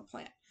parts of the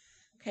plant.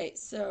 Okay,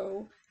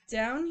 so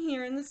down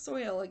here in the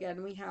soil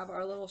again, we have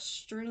our little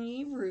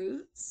stringy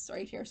roots.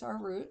 Right here's our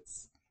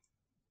roots.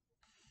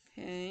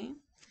 Okay,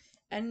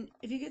 and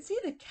if you can see,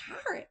 the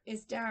carrot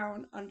is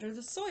down under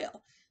the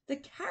soil. The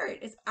carrot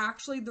is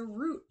actually the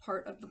root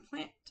part of the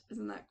plant.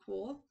 Isn't that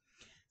cool?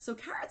 So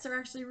carrots are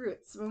actually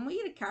roots. So when we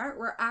eat a carrot,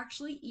 we're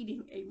actually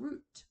eating a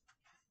root.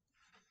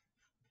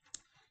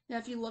 Now,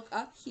 if you look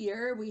up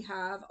here, we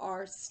have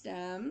our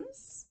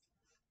stems.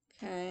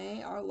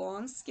 Okay, our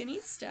long, skinny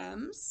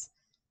stems.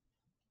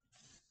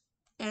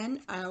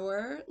 And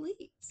our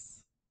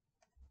leaves.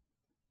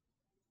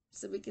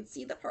 So we can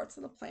see the parts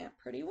of the plant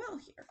pretty well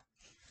here.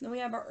 Then we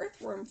have our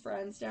earthworm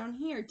friends down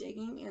here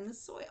digging in the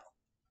soil.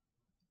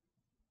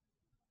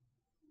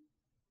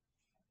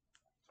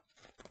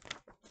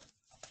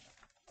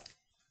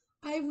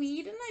 I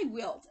weed and I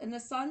wilt, and the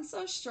sun's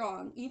so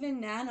strong, even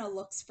Nana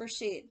looks for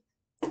shade.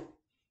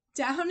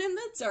 Down in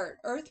the dirt,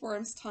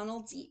 earthworms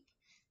tunnel deep.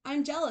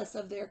 I'm jealous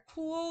of their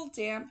cool,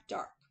 damp,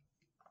 dark.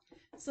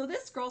 So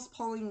this girl's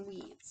pulling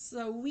weeds.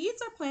 So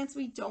weeds are plants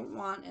we don't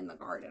want in the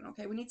garden,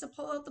 okay? We need to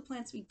pull out the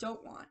plants we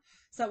don't want.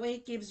 So that way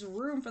it gives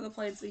room for the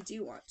plants we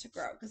do want to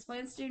grow, because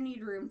plants do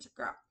need room to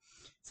grow.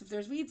 So if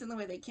there's weeds in the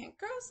way, they can't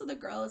grow, so the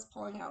girl is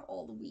pulling out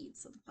all the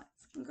weeds so the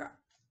plants can grow.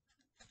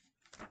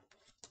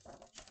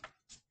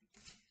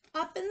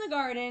 Up in the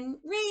garden,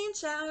 rain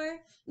shower.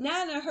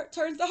 Nana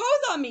turns the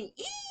hose on me.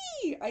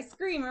 Eee! I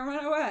scream and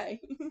run away.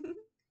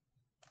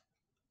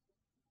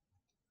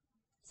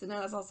 So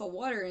Nana's also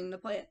watering the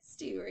plants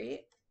too,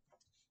 right?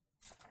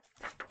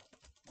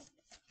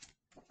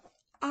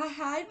 I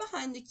hide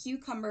behind the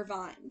cucumber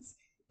vines,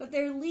 but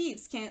their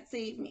leaves can't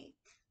save me.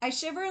 I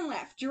shiver and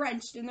laugh,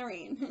 drenched in the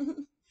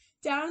rain.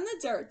 Down in the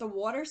dirt, the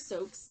water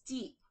soaks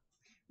deep.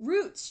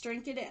 Roots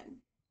drink it in.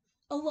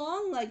 A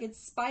long-legged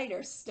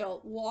spider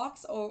still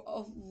walks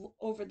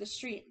over the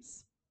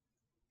streams.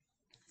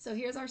 So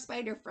here's our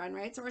spider friend,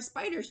 right? So our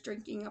spider's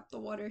drinking up the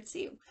water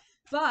too.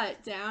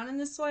 But down in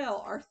the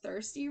soil, our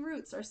thirsty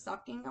roots are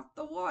sucking up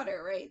the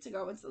water, right, to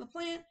go into the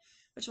plant,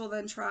 which will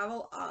then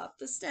travel up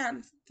the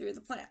stem through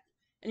the plant.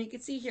 And you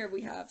can see here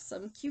we have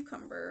some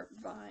cucumber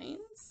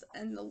vines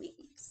and the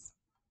leaves.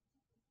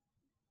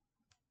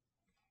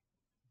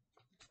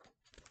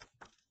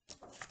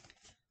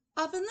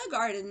 Up in the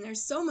garden,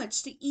 there's so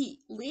much to eat.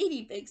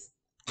 Ladybugs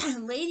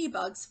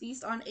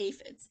feast on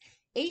aphids.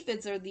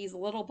 Aphids are these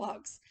little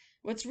bugs.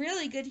 What's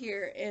really good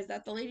here is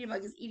that the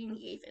ladybug is eating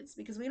the aphids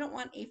because we don't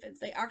want aphids.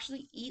 They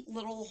actually eat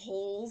little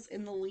holes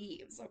in the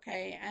leaves,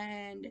 okay?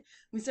 And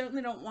we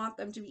certainly don't want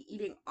them to be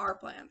eating our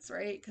plants,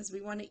 right? Because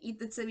we want to eat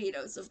the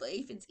tomatoes. So if the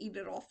aphids eat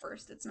it all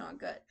first, it's not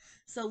good.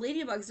 So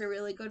ladybugs are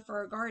really good for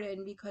our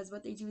garden because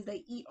what they do is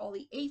they eat all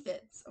the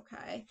aphids,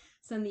 okay?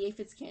 So then the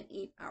aphids can't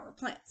eat our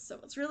plants. So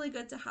it's really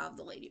good to have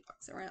the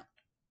ladybugs around.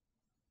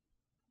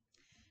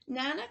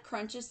 Nana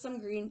crunches some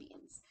green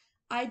beans.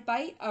 I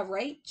bite a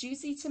ripe,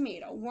 juicy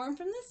tomato, warm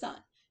from the sun.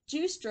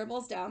 Juice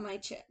dribbles down my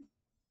chin.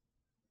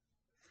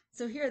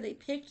 So here they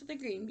picked the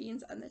green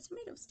beans and the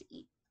tomatoes to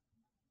eat.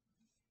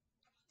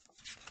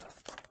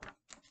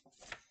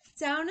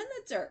 Down in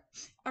the dirt,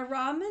 a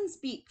robin's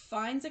beak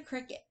finds a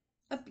cricket,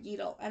 a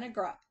beetle, and a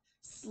grub.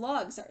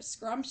 Slugs are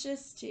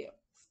scrumptious too.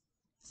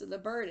 So the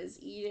bird is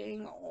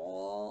eating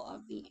all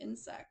of the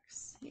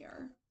insects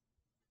here.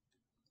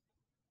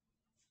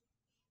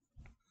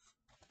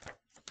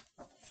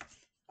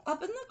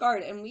 Up in the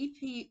garden,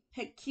 we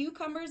pick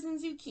cucumbers and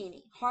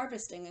zucchini,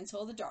 harvesting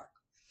until the dark.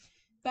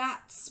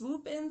 Bats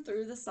swoop in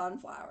through the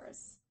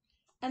sunflowers.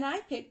 And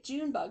I pick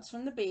June bugs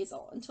from the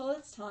basil until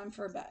it's time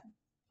for bed.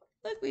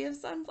 Look, we have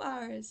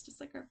sunflowers, just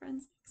like our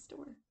friends next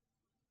door.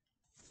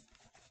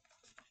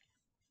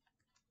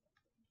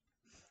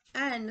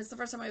 And it's the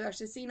first time I've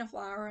actually seen a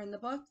flower in the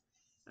book.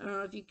 I don't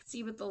know if you can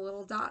see, but the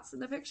little dots in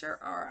the picture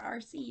are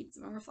our seeds.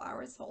 And our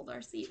flowers hold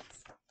our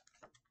seeds.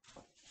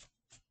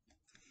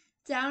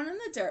 Down in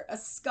the dirt, a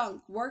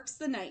skunk works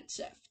the night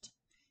shift.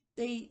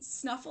 They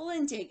snuffle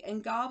and dig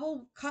and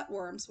gobble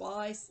cutworms while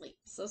I sleep.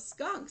 So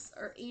skunks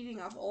are eating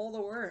up all the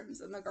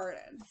worms in the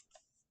garden.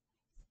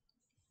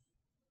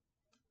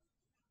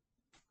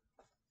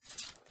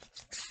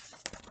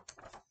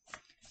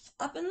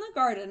 Up in the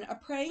garden, a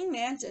praying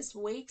mantis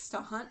wakes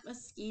to hunt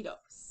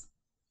mosquitoes.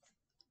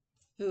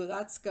 Ooh,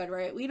 that's good,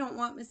 right? We don't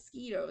want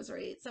mosquitoes,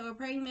 right? So a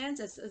praying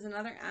mantis is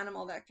another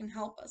animal that can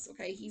help us,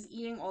 okay? He's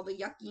eating all the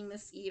yucky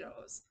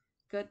mosquitoes.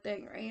 Good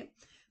thing, right?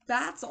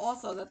 Bats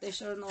also, that they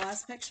showed in the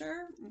last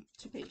picture,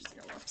 2 pages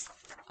ago, whoops.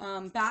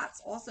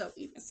 Bats also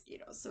eat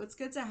mosquitoes. So it's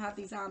good to have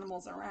these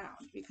animals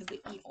around because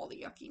they eat all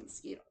the yucky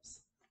mosquitoes.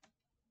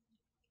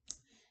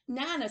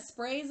 Nana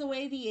sprays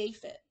away the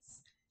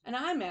aphids, and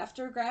I'm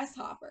after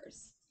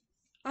grasshoppers.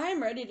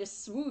 I'm ready to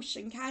swoosh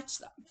and catch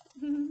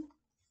them.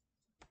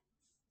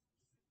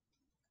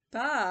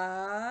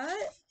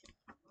 But,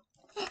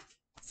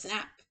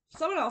 snap,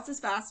 someone else is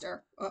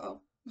faster.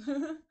 Uh-oh.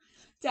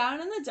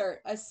 Down in the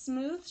dirt, a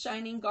smooth,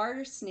 shining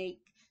garter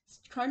snake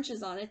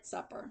crunches on its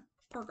supper.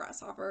 Poor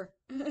grasshopper.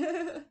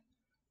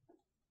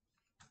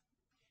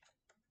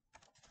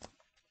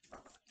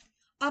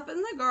 Up in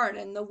the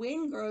garden, the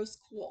wind grows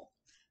cool.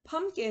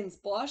 Pumpkins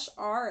blush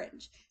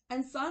orange,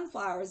 and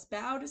sunflowers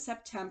bow to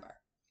September.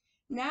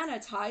 Nana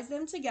ties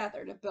them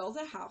together to build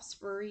a house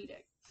for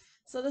reading.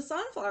 So the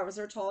sunflowers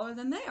are taller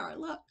than they are.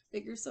 Look,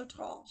 they grew so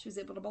tall. She was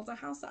able to build a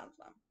house out of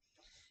them.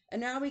 And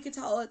now we can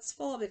tell it's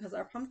fall because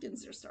our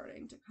pumpkins are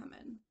starting to come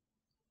in.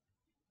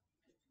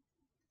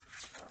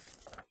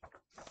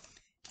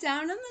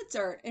 Down in the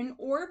dirt, an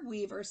orb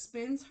weaver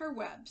spins her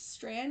web,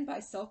 strand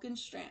by silken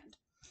strand.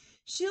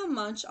 She'll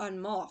munch on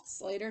moths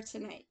later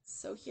tonight.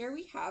 So here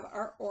we have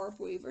our orb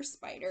weaver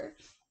spider,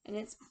 and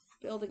it's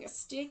building a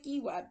sticky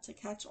web to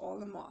catch all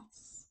the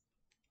moths.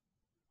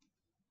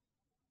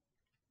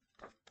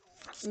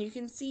 And you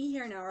can see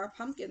here now our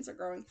pumpkins are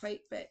growing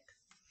quite big.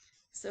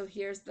 So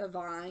here's the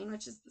vine,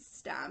 which is the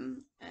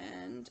stem,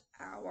 and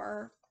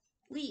our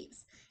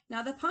leaves.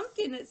 Now the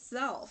pumpkin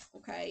itself,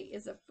 okay,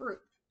 is a fruit.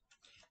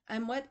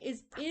 And what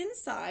is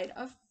inside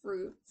of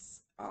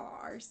fruits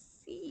are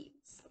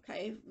seeds,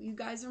 okay? You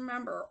guys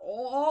remember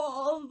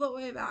all the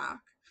way back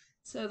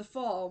to the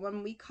fall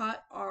when we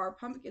cut our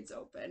pumpkins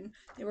open,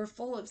 they were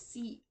full of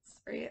seeds,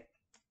 right?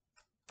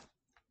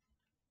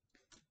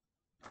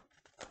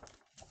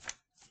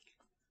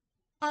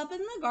 Up in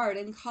the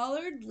garden,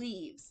 colored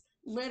leaves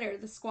litter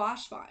the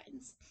squash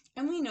vines,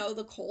 and we know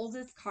the cold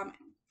is coming.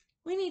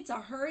 We need to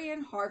hurry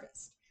and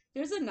harvest.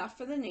 There's enough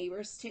for the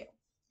neighbors too.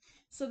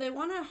 So they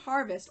want to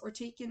harvest or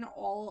take in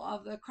all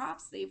of the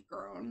crops they've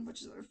grown,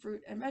 which is their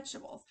fruit and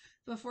vegetables,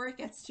 before it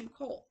gets too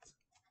cold.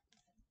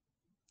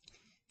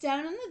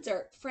 Down in the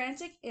dirt,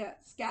 frantic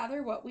ants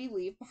gather what we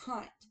leave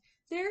behind.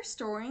 They're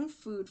storing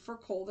food for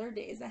colder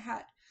days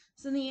ahead.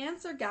 So the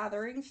ants are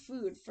gathering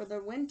food for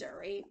the winter,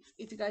 right?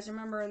 If you guys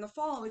remember in the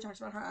fall, we talked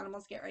about how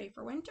animals get ready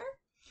for winter.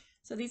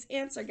 So these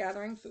ants are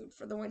gathering food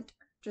for the winter,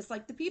 just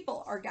like the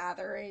people are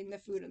gathering the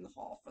food in the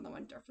fall for the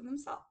winter for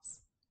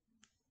themselves.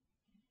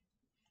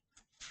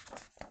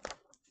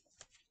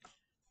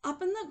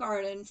 Up in the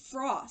garden,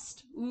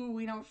 Frost, ooh,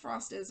 we know what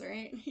Frost is,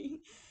 right?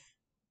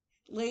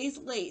 Lays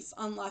lace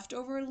on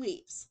leftover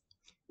leaves,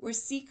 where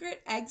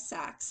secret egg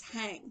sacs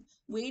hang,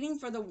 waiting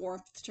for the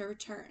warmth to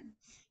return.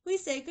 We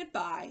say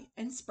goodbye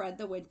and spread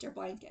the winter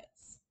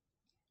blankets.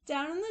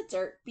 Down in the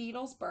dirt,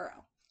 beetles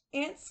burrow.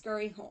 Ants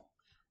scurry home.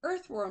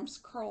 Earthworms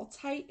curl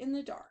tight in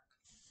the dark.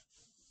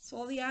 So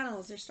all the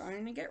animals are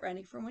starting to get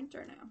ready for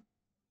winter now.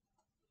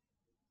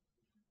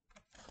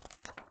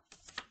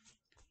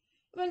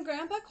 When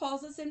Grandpa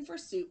calls us in for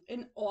soup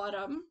in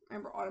autumn,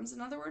 remember autumn's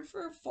another word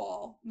for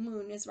fall,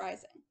 moon is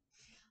rising.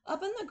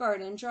 Up in the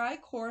garden, dry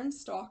corn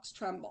stalks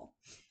tremble,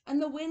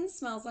 and the wind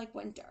smells like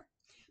winter.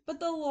 But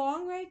the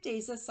long, ripe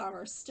days of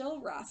summer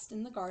still rest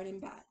in the garden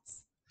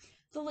beds.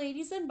 The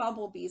ladies and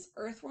bumblebees,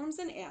 earthworms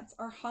and ants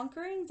are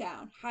hunkering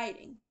down,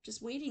 hiding,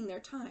 just waiting their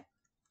time.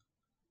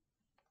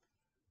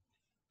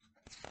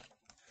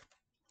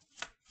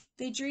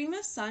 They dream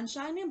of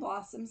sunshine and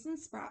blossoms and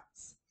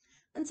sprouts,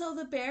 until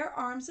the bare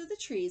arms of the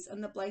trees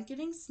and the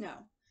blanketing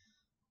snow,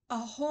 a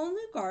whole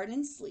new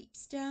garden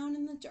sleeps down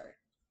in the dirt.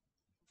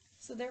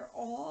 So they're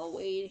all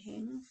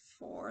waiting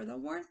for the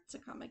warmth to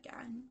come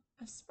again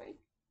of spring.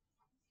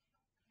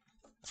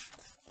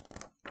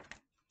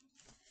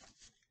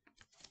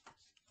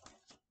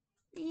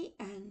 The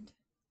end.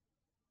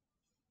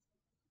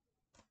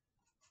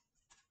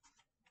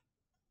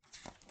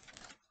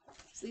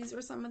 So these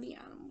were some of the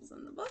animals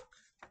in the book.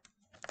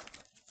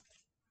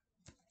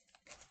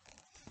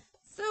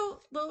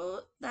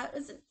 So that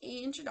is an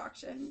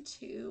introduction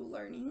to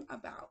learning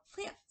about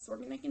plants. We're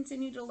going to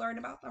continue to learn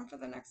about them for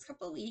the next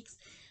couple of weeks.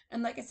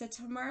 And like I said,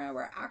 tomorrow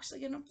we're actually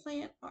going to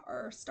plant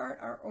or start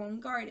our own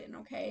garden,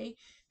 okay?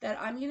 That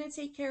I'm going to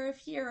take care of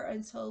here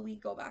until we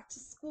go back to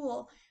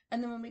school.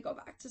 And then when we go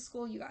back to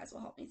school, you guys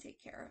will help me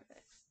take care of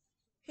it.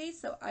 Okay,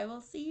 so I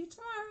will see you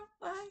tomorrow.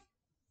 Bye.